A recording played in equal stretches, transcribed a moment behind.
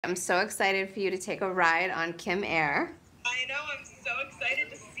I'm so excited for you to take a ride on Kim Air. I know, I'm so excited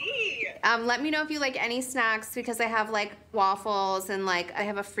to see. Let me know if you like any snacks because I have like waffles and like I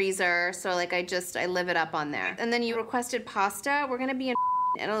have a freezer, so like I live it up on there. And then you requested pasta. We're gonna be in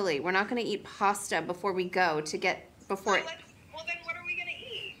Italy. We're not gonna eat pasta before we go to get before. Well, then what are we gonna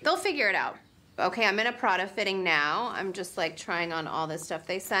eat? They'll figure it out. Okay, I'm in a Prada fitting now. I'm just like trying on all this stuff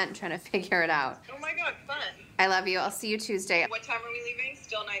they sent, trying to figure it out. Oh my god, fun. I love you. I'll see you Tuesday. What time are we leaving?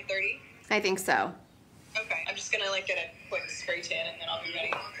 Still 9:30? I think so. Okay, I'm just gonna like get a quick spray tan and then I'll be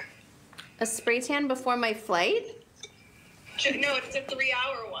ready. A spray tan before my flight? No, it's a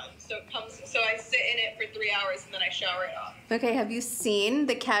 3-hour one. So I sit in it for 3 hours and then I shower it off. Okay, have you seen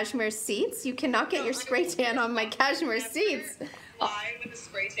the cashmere seats? You cannot get your spray tan on my cashmere seats. Fly with a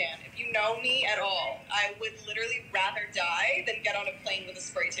spray tan. If you know me at all, I would literally rather die than get on a plane with a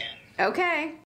spray tan. Okay.